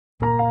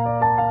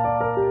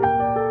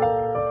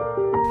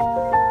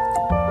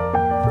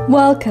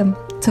Welcome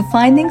to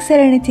Finding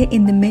Serenity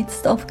in the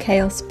Midst of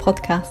Chaos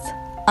podcast.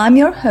 I'm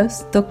your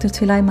host, Dr.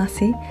 Tülay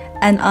Masi,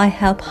 and I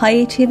help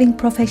high-achieving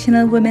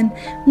professional women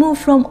move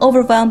from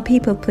overwhelmed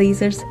people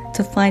pleasers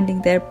to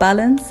finding their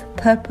balance,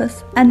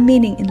 purpose, and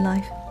meaning in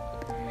life.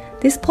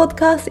 This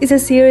podcast is a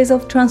series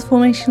of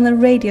transformational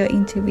radio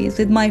interviews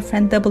with my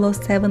friend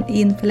 007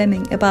 Ian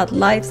Fleming about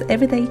life's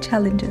everyday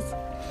challenges.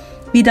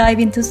 We dive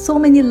into so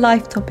many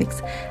life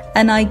topics,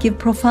 and I give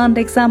profound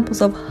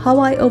examples of how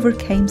I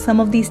overcame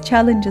some of these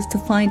challenges to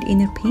find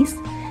inner peace,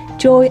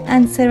 joy,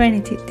 and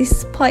serenity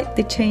despite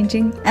the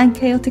changing and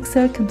chaotic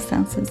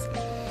circumstances.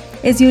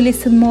 As you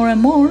listen more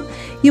and more,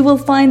 you will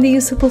find the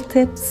useful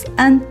tips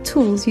and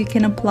tools you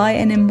can apply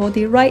and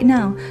embody right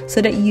now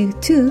so that you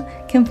too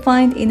can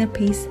find inner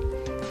peace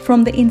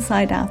from the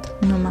inside out,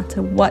 no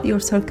matter what your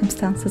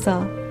circumstances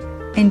are.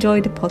 Enjoy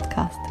the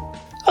podcast.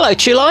 Hello,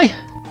 Tülay.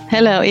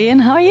 Hello, Ian.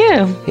 How are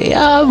you?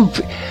 Yeah,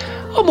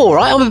 I'm all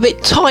right. I'm a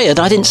bit tired.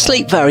 I didn't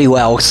sleep very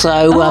well,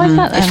 so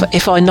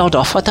if I nod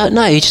off, I don't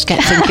know. You just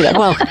get thinking,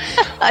 well,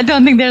 I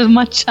don't think there's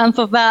much chance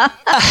of that.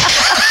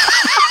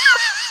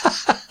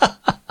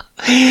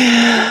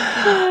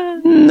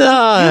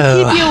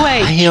 No, keep you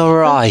awake. You're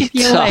right. Keep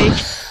you awake.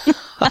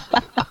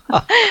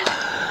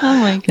 Oh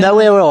my god. No,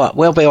 we're all right.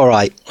 We'll be all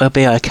right. We'll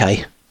be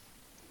okay.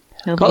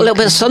 Got a little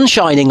bit of sun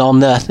shining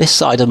on this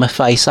side of my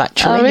face,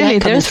 actually. Oh,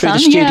 really? Coming There's through sun?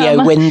 the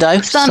studio window.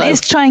 The sun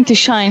is trying to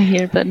shine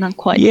here, but not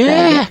quite.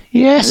 Yeah,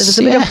 yes. There was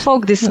a bit of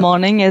fog this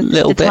morning at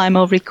the time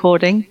of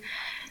recording.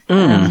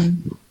 Yeah,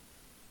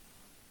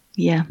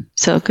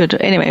 so good.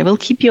 Anyway, we'll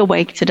keep you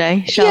awake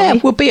today, shall we?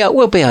 Yeah,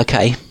 we'll be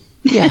okay.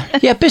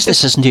 Yeah,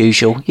 business as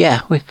usual. Yeah,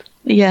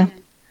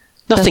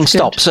 nothing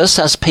stops us,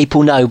 as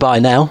people know by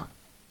now.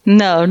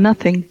 No,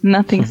 nothing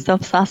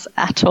stops us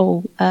at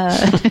all.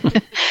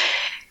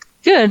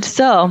 Good.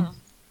 So,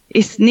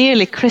 it's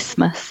nearly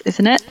Christmas,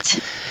 isn't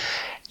it?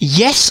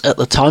 Yes, at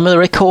the time of the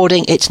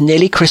recording, it's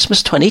nearly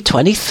Christmas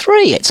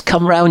 2023. It's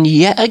come round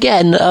yet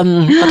again. I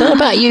don't know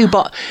about you,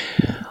 but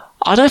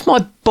I don't know if my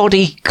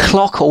body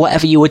clock or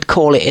whatever you would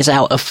call it is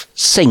out of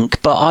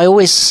sync, but I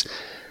always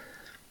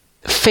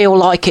feel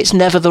like it's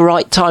never the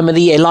right time of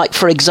the year. Like,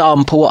 for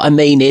example, what I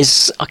mean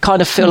is I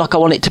kind of feel like I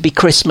want it to be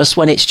Christmas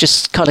when it's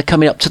just kind of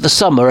coming up to the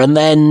summer, and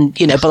then,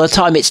 by the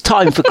time it's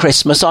time for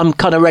Christmas, I'm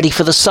kind of ready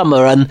for the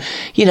summer, and,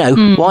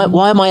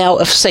 why am I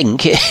out of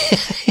sync?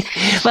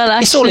 Well,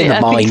 actually, it's all in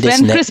the mind,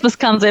 isn't it? When Christmas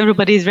comes,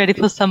 everybody's ready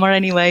for summer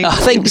anyway. I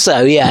think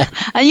so, yeah.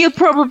 And you'll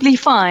probably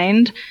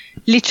find,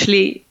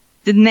 literally,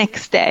 the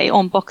next day,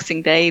 on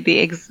Boxing Day,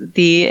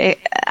 the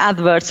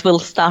adverts will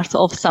start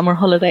off summer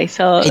holiday.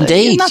 So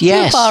indeed, not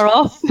yes. too far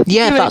off.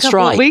 Yeah, that's right. In a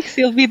couple of weeks,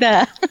 you'll be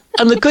there.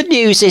 And the good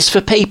news is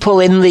for people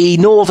in the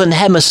Northern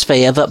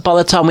Hemisphere that by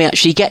the time we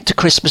actually get to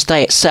Christmas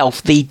Day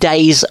itself, the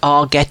days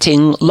are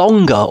getting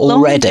longer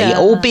already,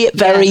 albeit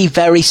very,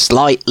 very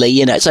slightly.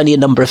 It's only a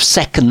number of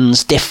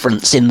seconds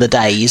difference in the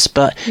days,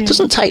 but it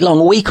doesn't take long,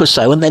 a week or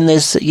so, and then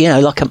there's,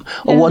 like a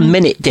 1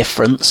 minute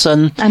difference.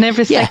 And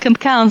every second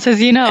counts,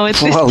 as you know.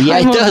 It's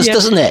it does,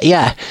 doesn't it?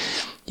 Yeah.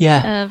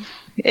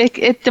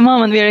 At the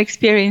moment, we are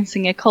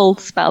experiencing a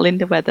cold spell in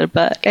the weather,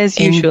 but as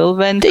usual,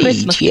 when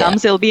Christmas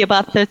comes, it'll be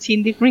about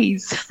 13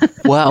 degrees.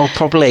 Well,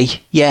 probably,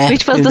 yeah.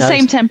 Which was the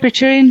same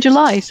temperature in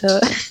July, so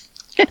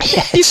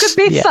yes, you could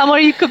be summer,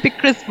 you could be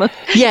Christmas.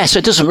 Yeah, so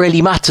it doesn't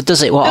really matter,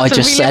 does it, what I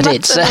just said?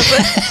 It's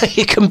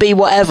you can be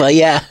whatever,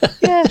 yeah.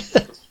 Yes.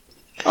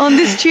 On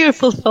this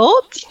cheerful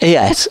thought.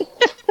 Yes.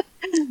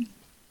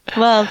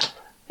 Well,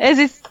 as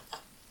it's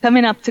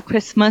coming up to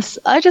Christmas,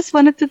 I just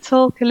wanted to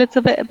talk a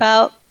little bit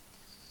about,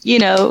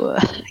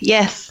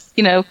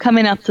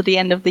 coming up to the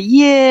end of the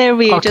year.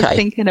 We're just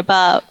thinking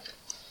about,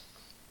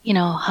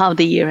 how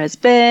the year has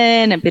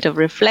been, a bit of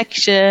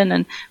reflection,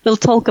 and we'll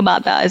talk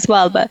about that as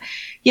well. But,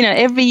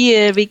 every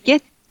year we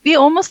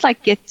almost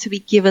get to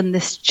be given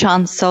this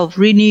chance of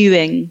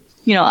renewing,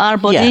 our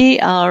body,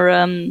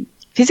 our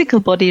physical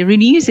body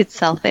renews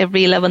itself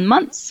every 11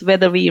 months,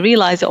 whether we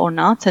realize it or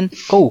not. And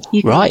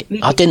I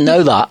didn't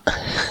know that.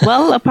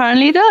 Well,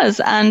 apparently it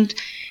does. And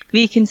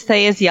we can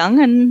stay as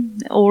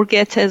young or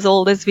get as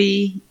old as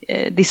we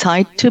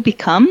decide to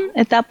become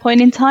at that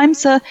point in time.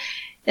 So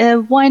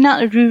why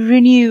not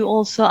renew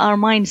also our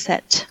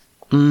mindset?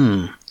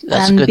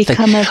 That's a good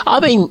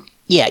thing.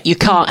 You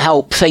can't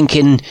help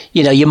thinking,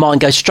 your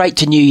mind goes straight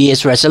to New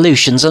Year's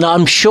resolutions, and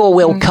I'm sure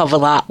we'll cover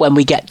that when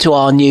we get to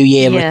our New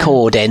Year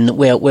recording.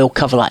 We'll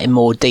cover that in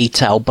more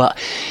detail. But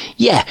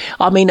I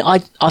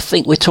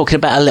think we're talking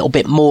about a little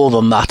bit more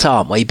than that,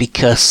 aren't we?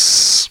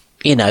 Because,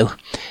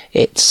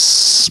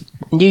 it's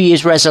New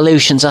Year's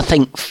resolutions, I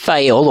think,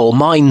 fail, or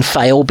mine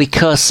fail,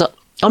 because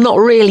I'm not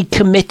really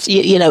committed.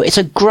 It's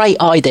a great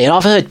idea.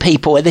 I've heard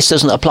people, this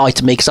doesn't apply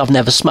to me because I've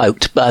never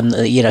smoked,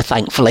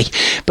 thankfully,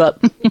 but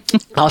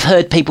I've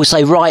heard people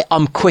say, right,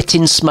 I'm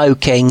quitting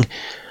smoking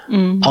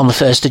on the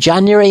 1st of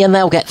January, and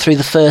they'll get through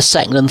the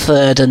 1st, 2nd and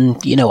 3rd,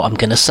 and you know what I'm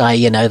going to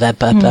say, they're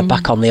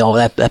back on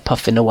they're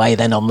puffing away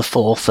then on the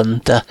 4th,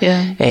 and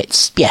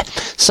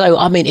so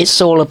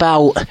it's all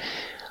about,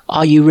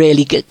 are you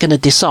really going to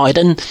decide?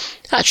 And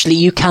actually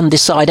you can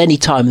decide any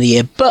time of the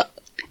year, but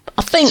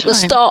I think the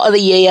start of the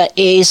year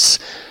is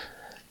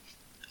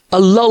a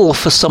lull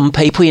for some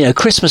people. You know,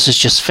 Christmas has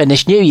just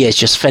finished, New Year's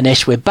just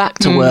finished, we're back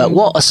to work.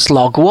 What a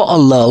slog, what a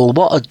lull,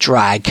 what a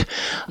drag.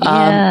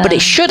 But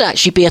it should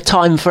actually be a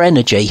time for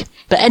energy.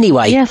 But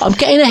anyway, I'm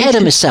getting ahead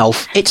of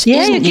myself. You're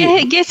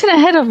getting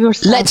ahead of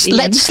yourself.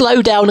 Let's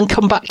slow down and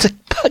come back to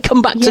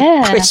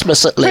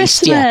Christmas at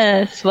least.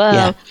 Christmas,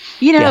 well,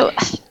 you know,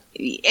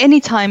 any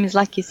time is,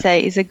 like you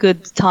say, is a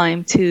good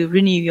time to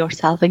renew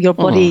yourself, and your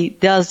body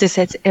does this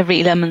at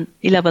every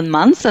 11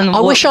 months. And I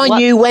wish I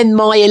knew when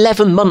my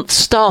 11 months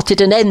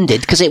started and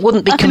ended, because it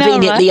wouldn't be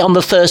conveniently on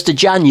the 1st of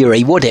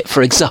January, would it,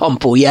 for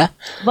example, yeah?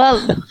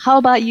 Well, how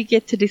about you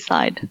get to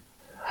decide?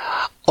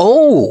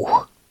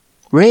 Oh,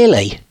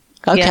 really?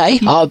 Okay,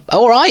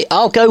 all right,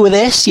 I'll go with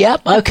this.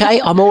 Yep, okay,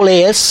 I'm all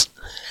ears.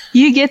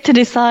 You get to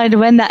decide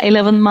when that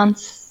 11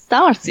 months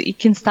starts. It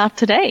can start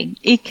today.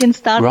 It can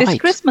start this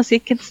Christmas.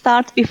 It can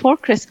start before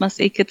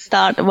Christmas. It could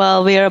start,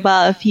 well, we're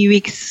about a few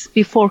weeks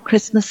before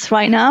Christmas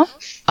right now.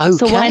 Okay,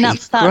 so why not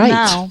start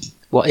now?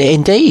 Well,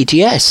 indeed,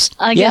 yes.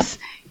 I guess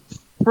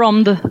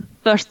from the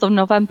 1st of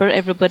November,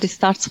 everybody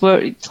starts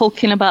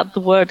talking about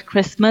the word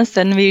Christmas,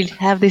 and we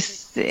have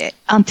this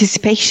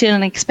anticipation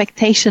and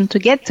expectation to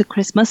get to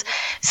Christmas.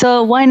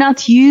 So why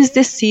not use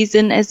this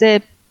season as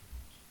a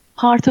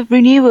part of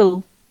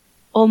renewal,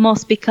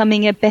 almost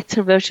becoming a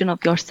better version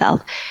of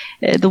yourself,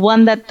 the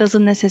one that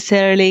doesn't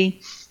necessarily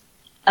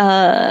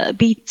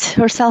beat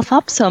herself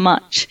up so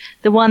much,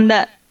 the one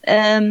that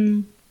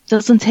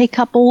doesn't take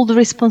up all the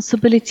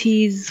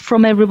responsibilities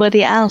from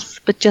everybody else,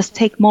 but just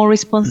take more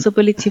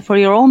responsibility for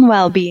your own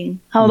well-being.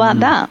 How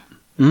about that?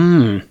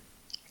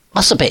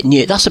 That's a bit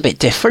new. That's a bit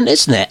different,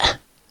 isn't it?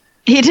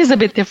 It is a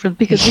bit different,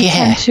 because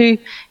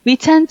we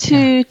tend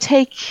to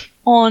take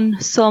on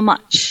so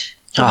much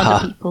from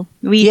other people.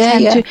 We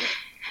tend to,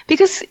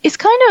 because it's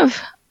kind of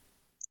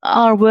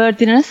our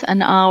worthiness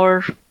and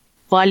our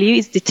value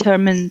is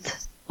determined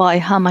by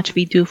how much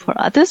we do for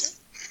others.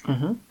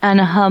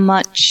 And how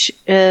much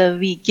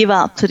we give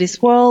out to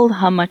this world,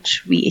 how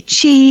much we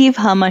achieve,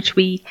 how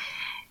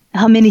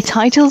many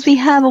titles we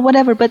have or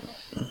whatever. But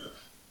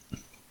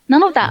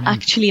none of that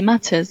actually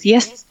matters.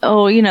 Yes,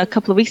 a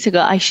couple of weeks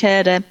ago, I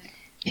shared a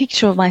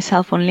picture of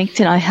myself on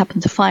LinkedIn. I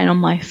happened to find on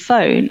my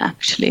phone,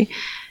 actually,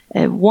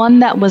 one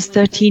that was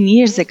 13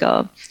 years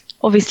ago.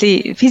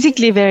 Obviously,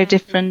 physically very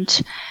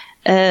different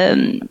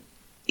in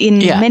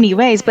many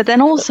ways, but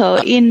then also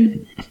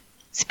in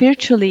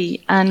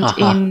spiritually and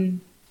in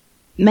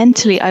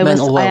mentally, I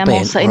am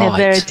also in a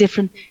very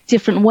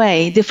different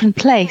way, different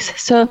place.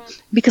 So,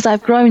 because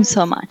I've grown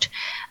so much,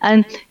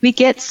 and we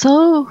get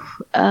so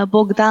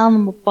bogged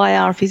down by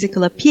our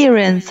physical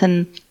appearance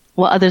and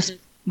what others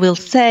will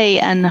say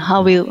and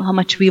how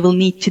much we will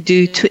need to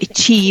do to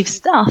achieve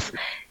stuff,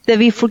 that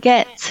we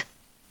forget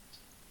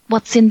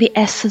what's in the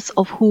essence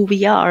of who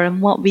we are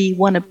and what we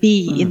want to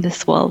be in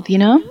this world, you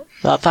know?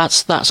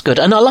 That's good.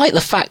 And I like the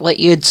fact that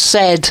you'd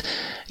said,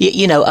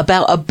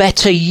 about a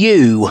better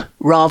you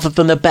rather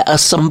than a better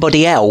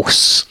somebody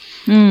else.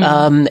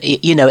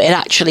 It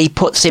actually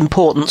puts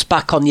importance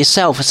back on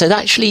yourself. I said,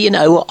 actually,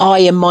 I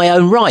in my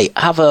own right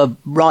have a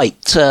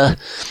right to,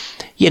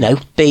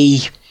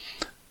 be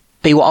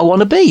what I want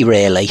to be,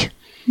 really.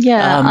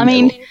 Yeah,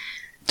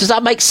 does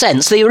that make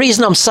sense? The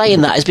reason I'm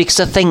saying that is because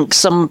I think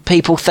some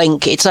people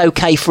think it's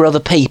okay for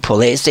other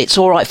people. It's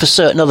all right for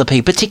certain other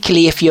people,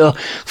 particularly if you're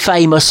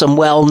famous and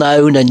well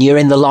known and you're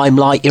in the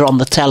limelight, you're on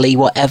the telly,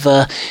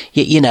 whatever.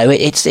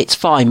 It's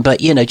fine. But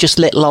just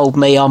little old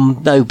me,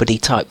 I'm nobody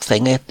type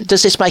thing.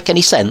 Does this make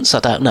any sense? I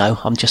don't know.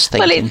 I'm just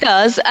thinking. Well, it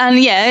does, and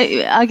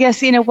I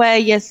guess in a way,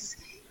 yes.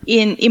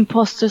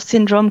 Imposter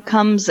syndrome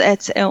comes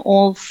at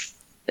all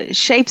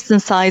shapes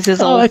and sizes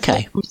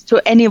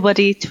to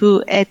anybody,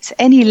 at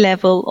any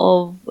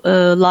level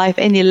of life,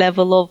 any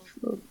level of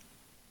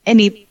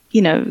any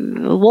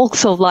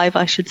walks of life,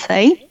 I should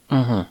say.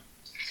 But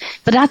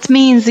that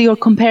means you're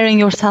comparing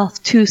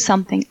yourself to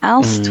something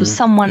else, to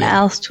someone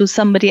else, to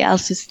somebody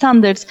else's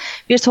standards.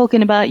 We're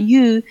talking about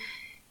you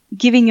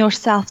giving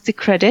yourself the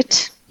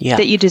credit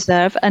that you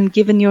deserve and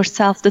giving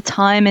yourself the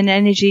time and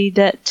energy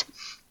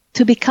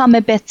to become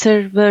a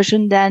better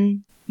version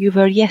than you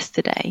were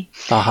yesterday.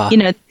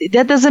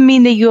 That doesn't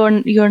mean that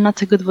you're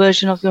not a good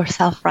version of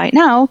yourself right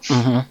now,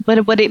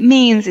 but what it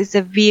means is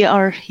that we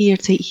are here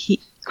to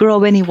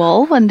grow and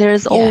evolve, and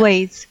there's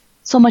always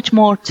so much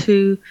more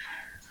to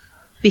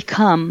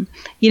become.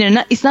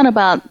 It's not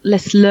about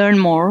let's learn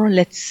more,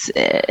 let's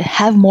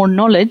have more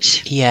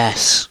knowledge.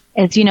 Yes.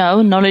 As you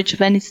know, knowledge,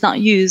 when it's not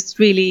used,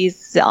 really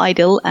is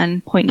idle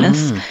and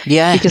pointless.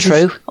 Because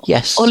true.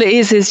 Yes. All it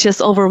is just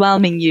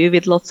overwhelming you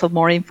with lots of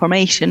more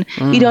information.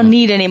 We don't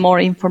need any more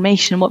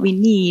information. What we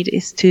need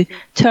is to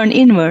turn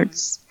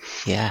inwards.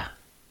 Yeah.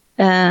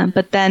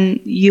 But then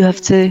you have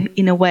to,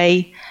 in a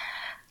way,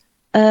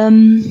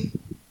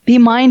 be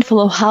mindful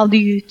of how do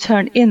you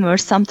turn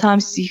inwards.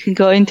 Sometimes you can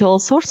go into all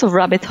sorts of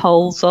rabbit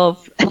holes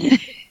of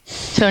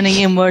turning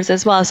inwards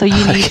as well. So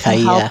you need some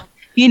help.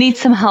 You need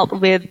some help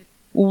with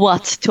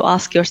what to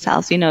ask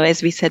yourselves.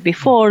 As we said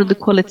before, the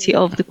quality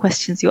of the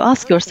questions you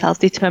ask yourself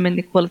determine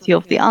the quality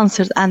of the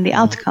answers and the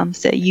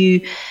outcomes that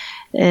you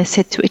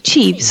set to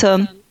achieve.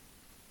 So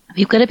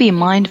you've got to be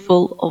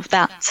mindful of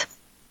that.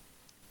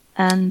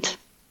 And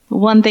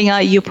one thing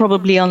you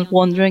probably are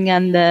wondering,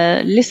 and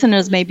the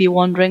listeners may be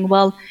wondering,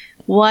 well,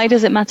 why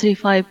does it matter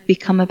if I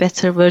become a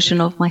better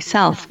version of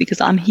myself? Because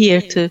I'm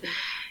here to,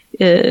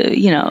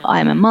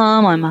 I'm a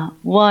mom, I'm a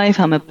wife,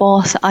 I'm a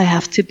boss. I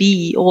have to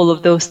be all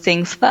of those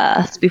things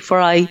first before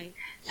I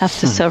have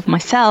to serve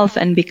myself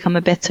and become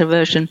a better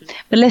version.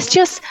 But let's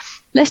just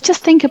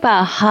think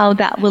about how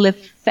that will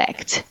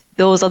affect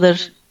those other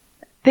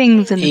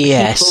things and the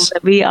people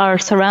that we are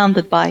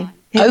surrounded by.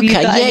 Have you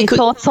got any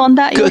thoughts on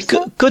that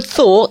yourself? Good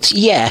thought.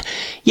 Yeah.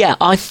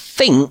 I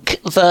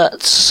think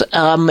that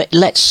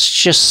let's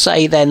just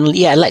say then.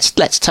 Yeah, let's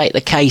take the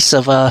case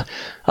of a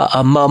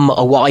mum,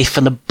 a wife,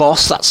 and a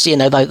boss. That's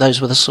those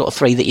were the sort of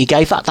three that you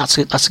gave. That's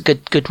a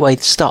good way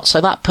to start.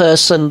 So that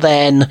person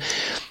then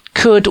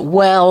could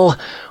well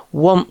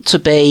want to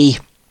be.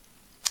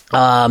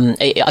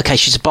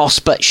 She's a boss,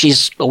 but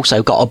she's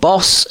also got a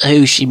boss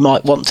who she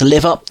might want to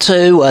live up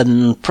to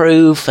and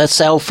prove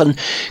herself, and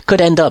could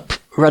end up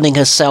running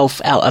herself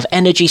out of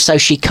energy, so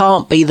she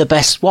can't be the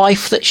best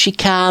wife that she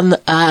can,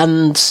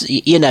 and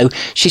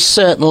she's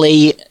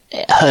certainly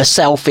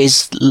herself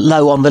is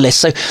low on the list.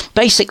 So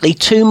basically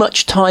too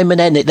much time and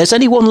energy. There's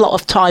only one lot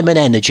of time and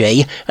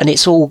energy, and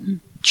it's all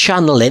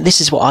channeling. This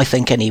is what I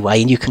think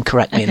anyway, and you can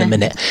correct me in a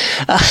minute.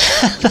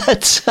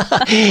 But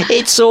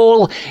it's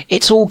all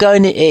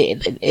going.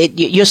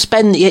 You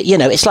spend.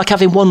 It's like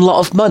having one lot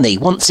of money.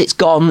 Once it's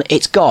gone,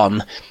 it's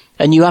gone.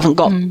 And you haven't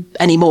got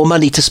any more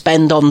money to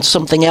spend on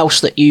something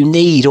else that you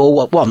need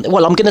or want.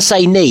 Well, I'm going to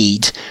say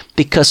need,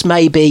 because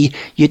maybe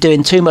you're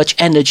doing too much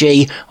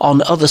energy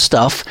on other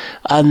stuff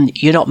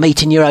and you're not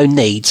meeting your own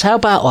needs. How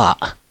about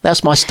that?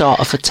 That's my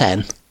starter for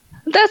 10.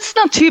 That's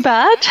not too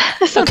bad.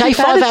 Okay,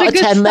 5 out of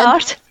 10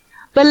 then.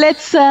 But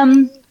let's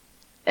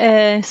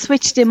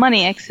switch the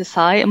money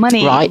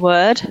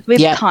word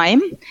with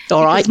time.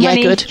 All right,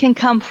 money good. Can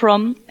come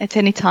from at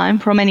any time,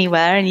 from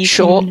anywhere, and you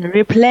can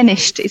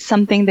replenish. It's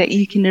something that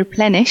you can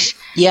replenish.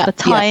 Yeah. But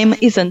time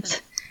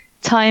isn't.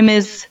 Time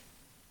is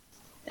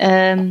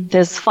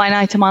there's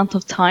finite amount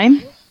of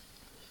time,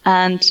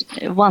 and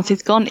once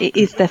it's gone, it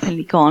is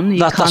definitely gone.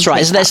 That's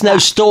right. There's no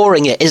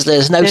storing it, is there?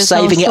 There's no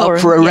saving it up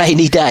for a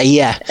rainy day.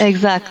 Yeah.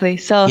 Exactly.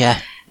 So. Yeah.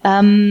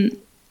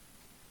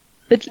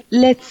 But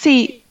let's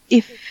see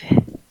if.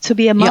 To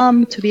be a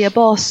mom, to be a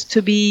boss,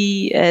 to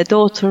be a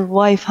daughter,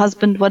 wife,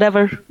 husband,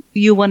 whatever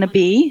you want to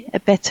be, a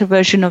better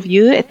version of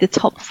you at the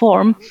top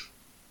form,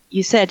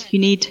 you said you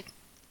need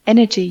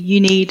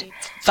energy.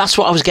 That's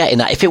what I was getting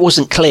at. If it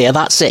wasn't clear,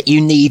 that's it. You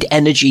need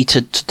energy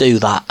to do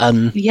that.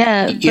 You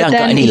haven't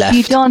got any left.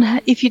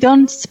 If you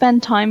don't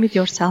spend time with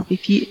yourself,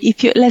 if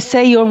you let's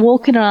say you're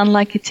walking around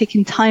like a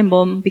ticking time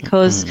bomb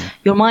because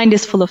your mind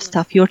is full of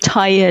stuff, you're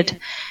tired,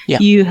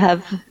 you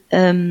have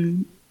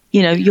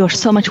you're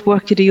so much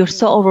work to do. You're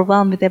so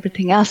overwhelmed with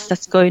everything else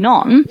that's going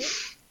on,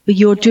 but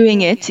you're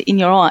doing it in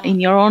your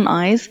own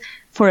eyes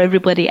for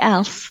everybody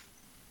else.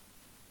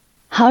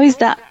 How is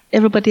that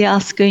everybody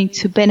else going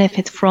to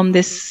benefit from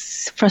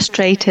this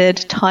frustrated,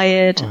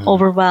 tired,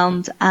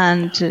 overwhelmed,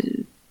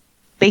 and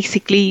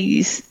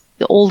basically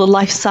all the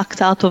life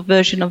sucked out of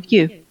version of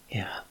you?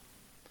 Yeah.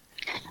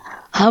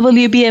 How will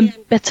you be a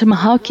better?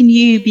 How can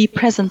you be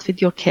present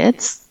with your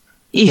kids?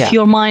 If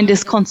your mind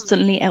is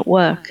constantly at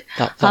work,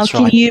 how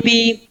can you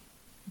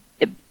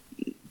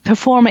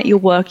perform at your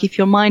work if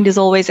your mind is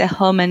always at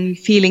home and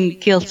feeling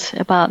guilt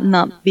about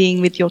not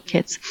being with your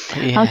kids?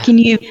 Yeah. How can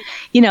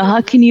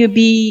you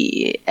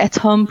be at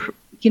home,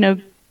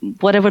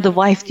 whatever the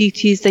wife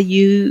duties that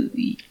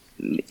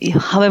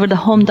however the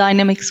home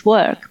dynamics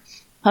work?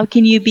 How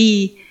can you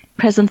be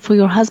present for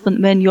your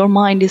husband when your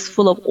mind is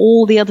full of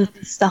all the other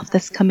stuff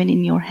that's coming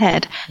in your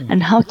head?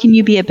 And how can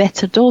you be a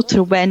better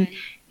daughter when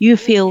you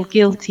feel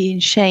guilty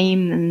and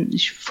shame and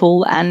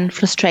full and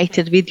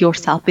frustrated with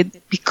yourself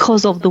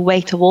because of the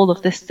weight of all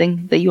of this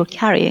thing that you're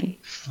carrying?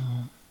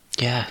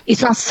 Yeah.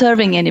 It's not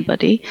serving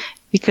anybody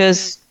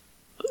because...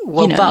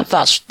 Well,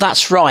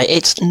 that's right.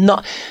 It's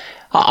not...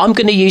 I'm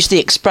going to use the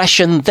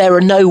expression, there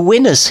are no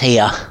winners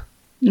here.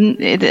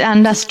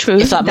 And that's true.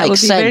 If that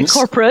makes sense. Very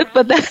corporate,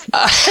 but that's...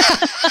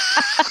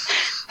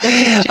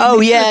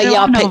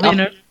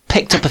 I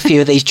picked up a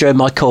few of these during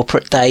my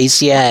corporate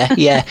days. Yeah.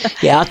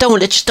 I don't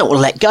want to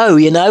let go,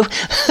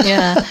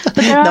 Yeah, but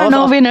there are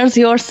no winners.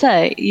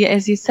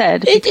 As you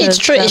said. It's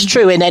true. It's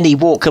true in any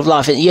walk of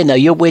life.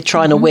 We're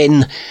trying to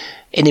win,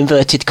 in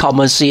inverted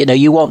commas.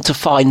 You want to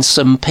find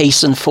some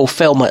peace and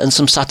fulfillment and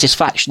some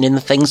satisfaction in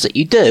the things that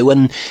you do.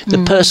 And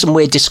the person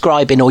we're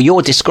describing, or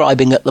you're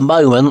describing at the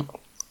moment,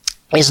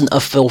 isn't a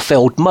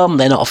fulfilled mum,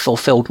 they're not a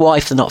fulfilled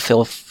wife, they're not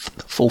a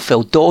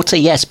fulfilled daughter.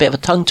 Yes, a bit of a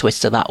tongue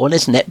twister, that one,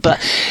 isn't it? But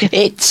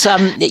it's,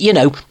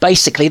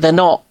 basically they're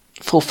not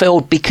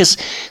fulfilled because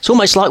it's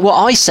almost like what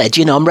I said,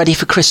 I'm ready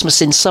for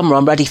Christmas in summer,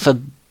 I'm ready for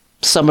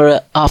summer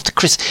after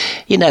Christmas.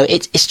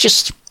 It's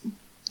just,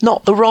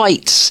 not the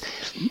right,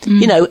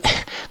 you know,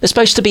 they're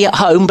supposed to be at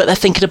home, but they're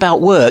thinking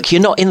about work.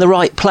 You're not in the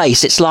right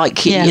place. It's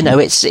like, you know,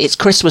 it's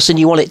Christmas and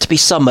you want it to be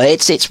summer.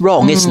 It's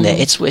wrong, isn't it?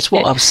 It's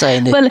what I was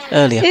saying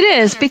earlier. It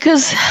is,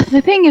 because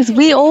the thing is,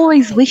 we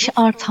always wish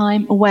our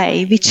time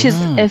away, which is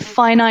a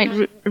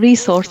finite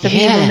resource that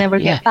we will never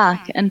get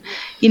back. And,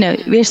 you know,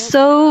 we're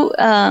so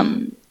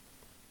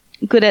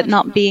good at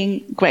not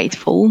being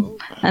grateful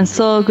and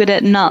so good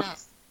at not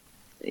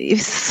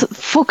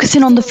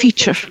focusing on the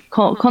future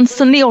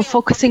constantly, or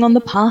focusing on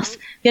the past.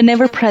 We're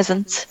never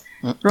present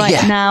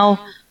right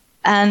now,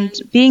 and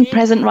being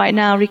present right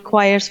now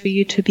requires for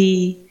you to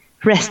be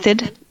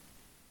rested,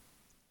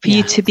 for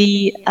you to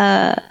be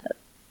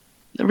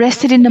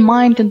rested in the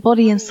mind and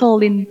body and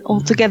soul, in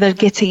altogether,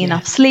 getting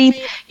enough sleep.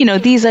 You know,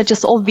 these are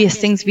just obvious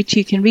things which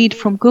you can read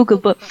from Google,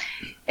 but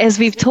as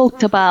we've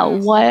talked about,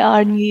 why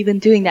aren't you even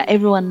doing that?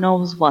 Everyone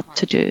knows what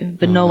to do,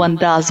 but no one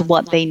does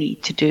what they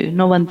need to do.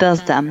 No one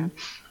does them.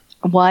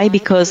 Why?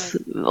 Because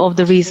of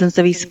the reasons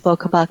that we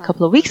spoke about a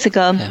couple of weeks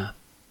ago.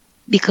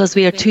 Because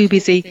we are too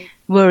busy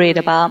worried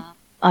about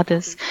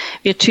others.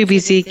 We are too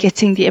busy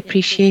getting the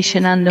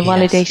appreciation and the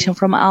validation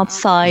from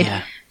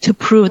outside to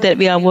prove that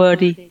we are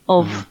worthy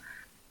of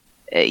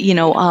you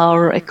know,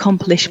 our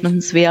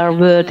accomplishments. We are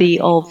worthy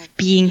of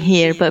being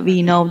here, but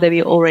we know that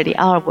we already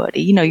are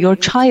worthy. You know, your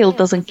child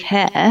doesn't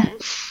care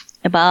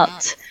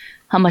about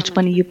how much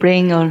money you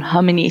bring or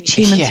how many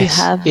achievements you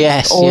have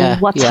or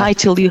what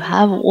title you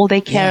have. All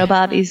they care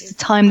about is the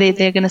time that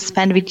they're going to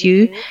spend with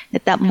you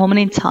at that moment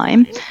in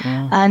time.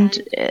 And,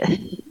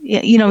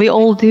 you know, we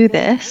all do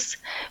this,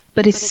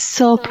 but it's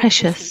so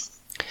precious.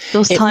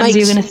 Those times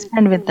you're going to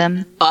spend with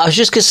them. I was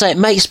just going to say, it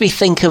makes me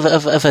think of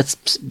a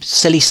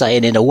silly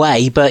saying in a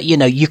way, but, you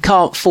know, you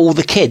can't fool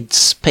the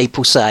kids,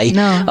 people say.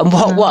 No, and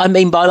what I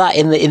mean by that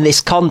in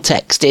this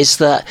context is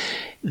that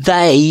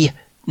they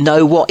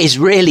know what is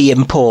really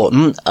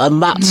important,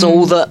 and that's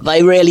all that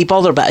they really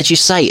bother about. As you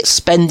say, it's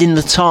spending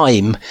the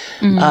time.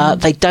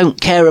 They don't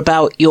care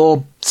about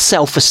your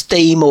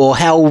self-esteem or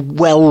how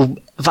well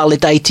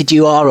validated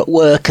you are at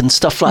work and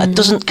stuff like that. It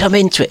doesn't come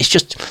into it. It's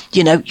just,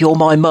 you know, you're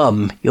my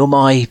mum, you're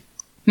my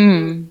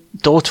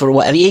daughter or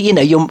whatever. You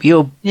know,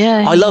 you're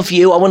I love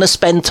you, I want to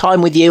spend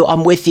time with you,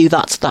 I'm with you.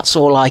 That's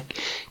all I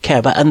care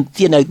about. And,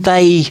 you know,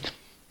 they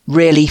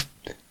really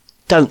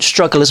don't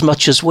struggle as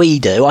much as we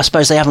do. I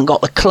suppose they haven't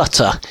got the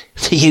clutter,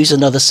 to use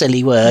another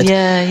silly word.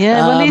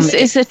 Well,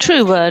 it's a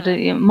true word,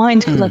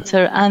 mind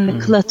clutter, and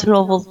the clutter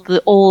of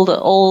all the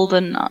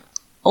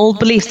old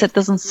beliefs that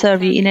doesn't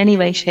serve you in any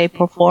way, shape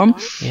or form.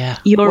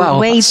 You're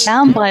weighed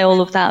down by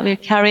all of that. We're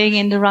carrying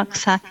in the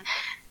rucksack.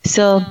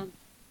 So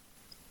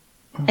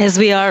as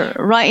we are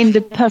right in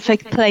the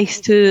perfect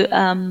place to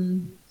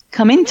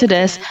come into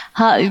this,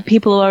 how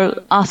people are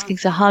asking,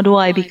 so how do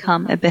I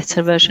become a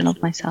better version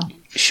of myself?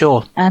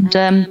 Sure. And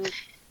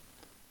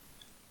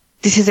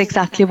this is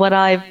exactly what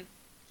I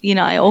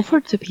offer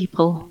to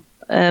people.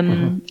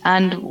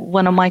 And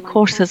one of my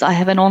courses, I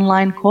have an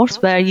online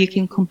course where you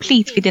can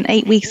complete within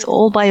 8 weeks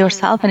all by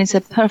yourself, and it's a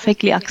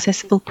perfectly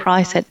accessible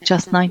price at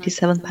just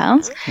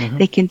 £97.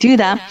 They can do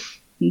that.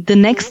 The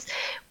next,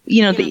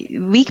 the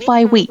week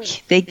by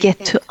week, they get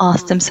to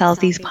ask themselves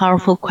these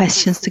powerful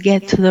questions to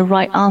get to the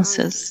right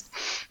answers.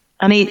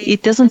 And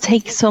it doesn't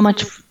take so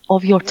much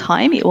of your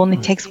time. It only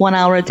takes 1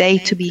 hour a day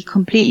to be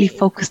completely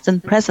focused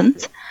and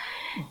present.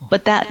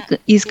 But that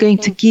is going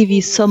to give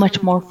you so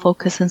much more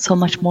focus and so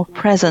much more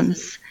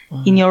presence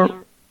in your,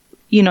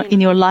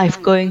 in your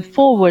life going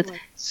forward,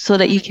 so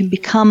that you can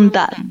become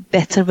that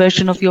better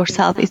version of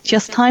yourself. It's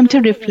just time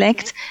to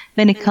reflect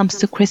when it comes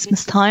to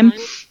Christmas time.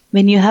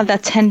 When you have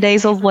that 10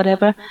 days or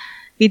whatever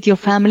with your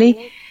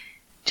family,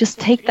 just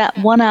take that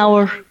 1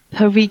 hour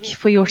per week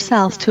for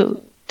yourself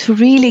to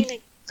really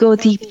go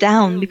deep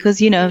down, because,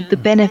 the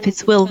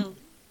benefits will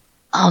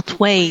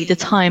outweigh the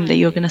time that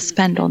you're going to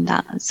spend on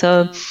that.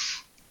 So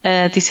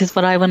this is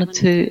what I wanted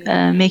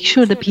to make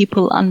sure that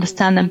people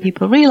understand and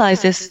people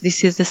realize this.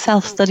 This is the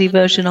self-study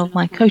version of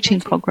my coaching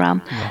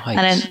program,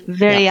 and a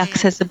very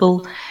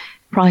accessible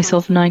price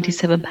of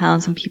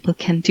 £97, and people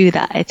can do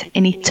that at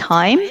any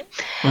time.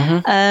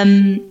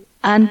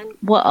 And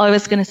what I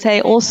was going to say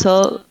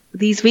also,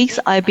 these weeks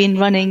I've been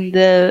running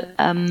the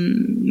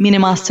mini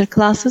master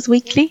classes,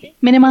 weekly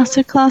mini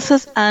master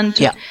classes, and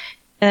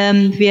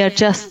we are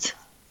just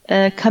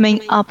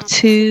coming up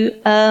to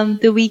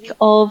the week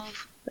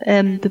of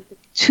the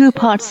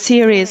 2-part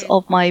series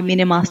of my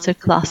mini master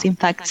class. In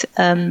fact,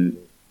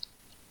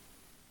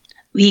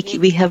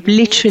 we have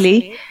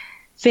literally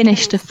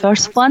finished the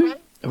first one.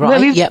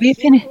 Right.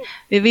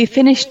 We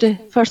finished the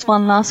first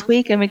one last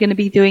week, and we're going to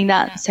be doing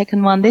that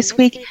second one this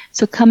week.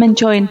 So come and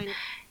join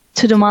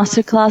to the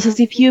master classes.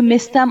 If you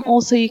missed them,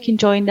 also you can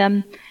join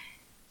them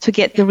to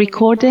get the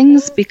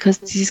recordings, because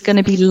this is going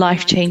to be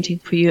life-changing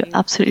for you,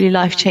 absolutely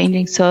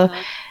life-changing. So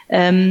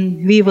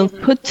we will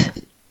put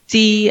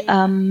the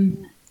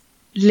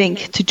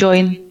link to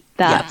join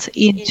that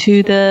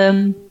into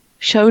the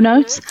show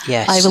notes.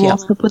 Yes, I will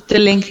also put the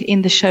link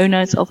in the show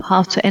notes of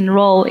how to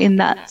enroll in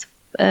that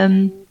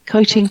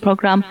coaching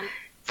program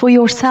for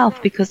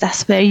yourself, because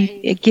that's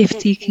a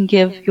gift you can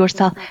give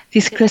yourself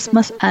this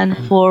Christmas and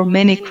for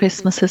many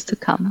Christmases to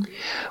come.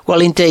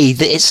 Well,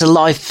 indeed, it's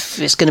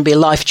going to be a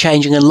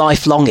life-changing and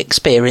lifelong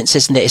experience,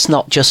 isn't it? It's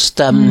not just,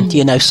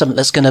 something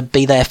that's going to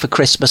be there for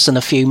Christmas and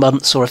a few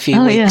months or a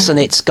few weeks, and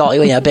it's got,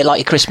 a bit like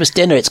your Christmas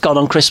dinner. It's gone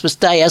on Christmas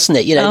Day, hasn't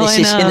it? This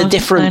is in a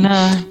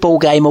different ball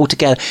game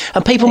altogether.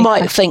 And people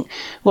might think,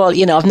 well,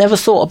 I've never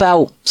thought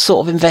about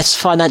sort of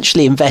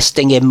financially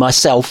investing in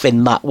myself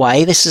in that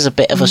way. This is a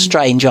bit of a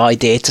strange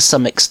idea to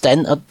some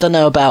extent. I don't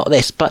know about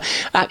this, but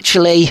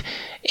actually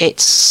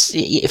it's,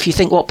 if you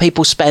think what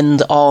people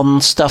spend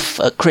on stuff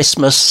at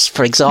Christmas,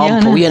 for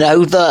example,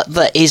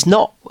 that is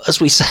not,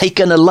 as we say,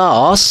 going to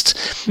last,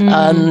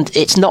 and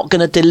it's not going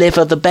to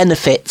deliver the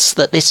benefits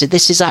that this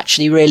is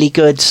actually really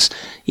good.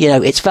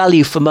 It's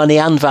value for money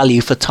and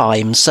value for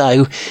time.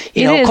 So,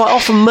 quite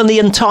often money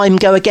and time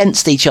go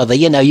against each other.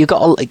 You've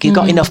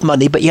got enough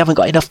money, but you haven't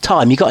got enough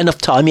time. You've got enough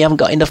time, you haven't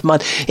got enough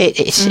money.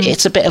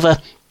 It's a bit of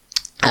a,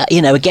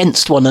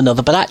 against one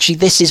another, but actually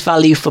this is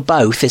value for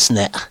both, isn't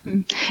it?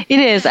 It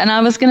is. And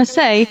I was going to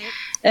say,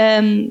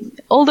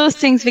 all those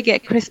things we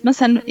get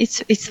Christmas, and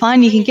it's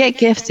fine. You can get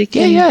gifts. You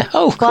can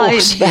of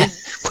course.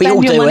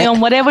 Spend your money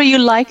on whatever you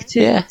like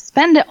to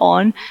spend it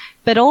on.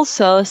 But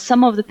also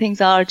some of the things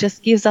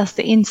just gives us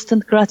the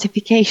instant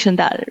gratification,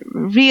 that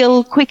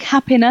real quick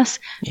happiness.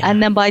 Yeah.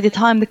 And then by the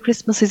time the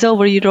Christmas is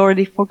over, you'd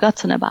already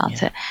forgotten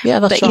about it. Yeah,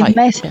 that's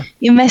right.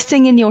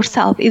 Investing in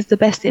yourself is the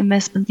best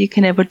investment you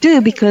can ever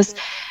do, because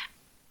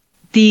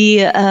the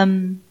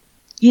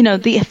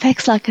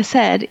effects, like I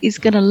said, is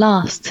going to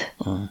last.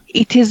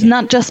 It is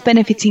not just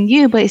benefiting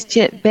you, but it's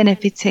just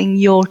benefiting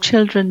your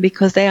children,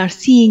 because they are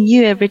seeing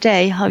you every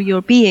day, how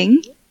you're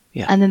being.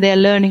 Yeah. And then they're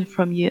learning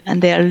from you,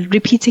 and they're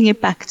repeating it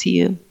back to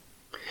you.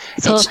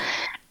 So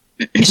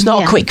it's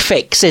not a quick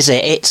fix, is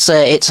it?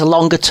 It's a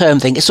longer term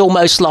thing. It's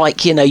almost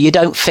like, you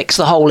don't fix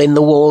the hole in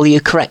the wall,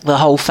 you correct the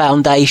whole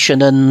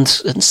foundation and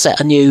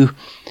set a new,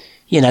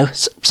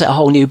 set a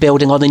whole new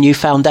building on a new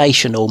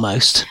foundation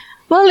almost.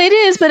 Well, it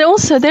is, but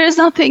also there is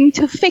nothing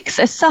to fix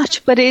as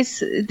such, but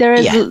there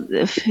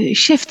is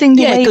shifting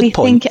the way we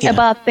think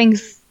about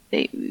things.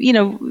 We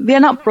are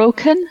not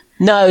broken.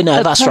 No,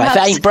 that's right. If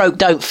it ain't broke,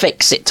 don't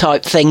fix it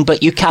type thing,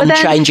 but you can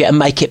change it and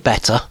make it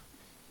better.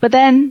 But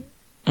then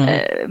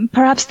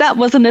perhaps that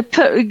wasn't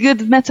a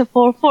good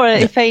metaphor for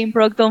it. If it ain't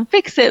broke, don't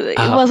fix it. It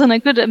wasn't a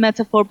good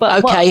metaphor.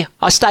 But okay,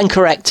 I stand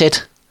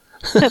corrected.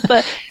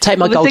 But take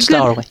my gold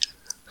star away.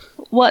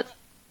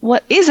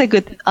 What is a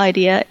good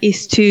idea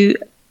is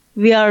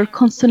we are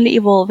constantly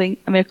evolving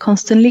and we're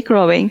constantly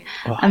growing,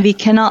 and we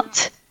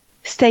cannot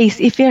stay.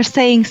 If we are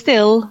staying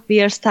still,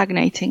 we are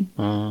stagnating.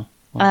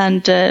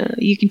 And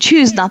you can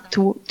choose not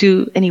to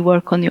do any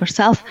work on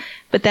yourself,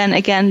 but then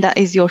again, that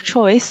is your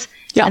choice,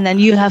 and then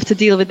you have to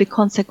deal with the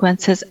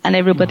consequences and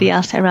everybody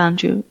else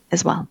around you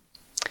as well.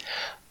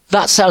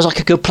 That sounds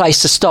like a good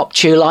place to stop,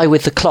 Tulay,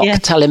 with the clock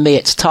telling me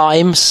it's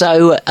time.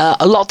 So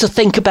a lot to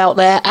think about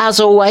there. As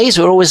always,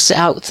 we're always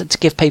out to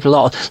give people a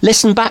lot.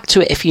 Listen back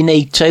to it if you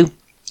need to.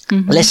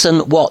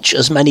 Listen, watch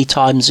as many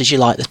times as you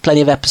like. There's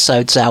plenty of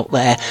episodes out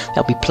there.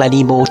 There'll be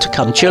plenty more to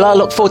come. Tulay, I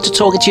look forward to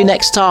talking to you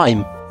next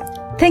time.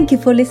 Thank you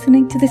for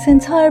listening to this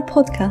entire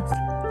podcast.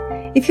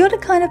 If you're the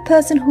kind of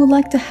person who would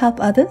like to help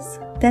others,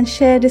 then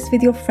share this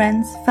with your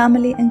friends,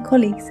 family and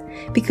colleagues,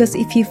 because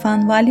if you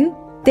found value,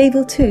 they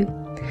will too.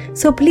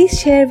 So please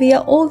share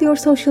via all your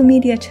social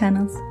media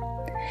channels.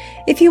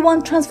 If you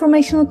want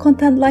transformational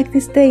content like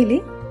this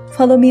daily,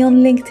 follow me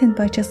on LinkedIn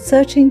by just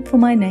searching for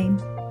my name.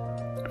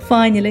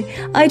 Finally,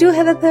 I do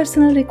have a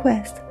personal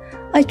request.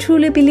 I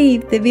truly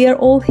believe that we are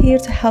all here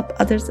to help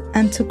others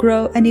and to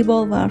grow and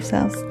evolve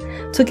ourselves.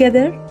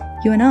 Together,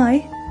 you and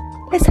I,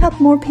 let's help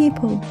more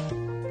people.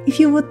 If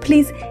you would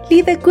please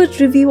leave a good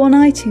review on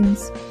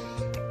iTunes.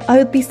 I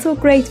would be so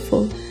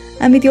grateful,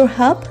 and with your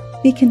help,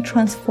 we can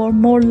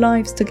transform more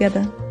lives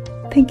together.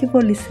 Thank you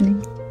for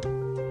listening.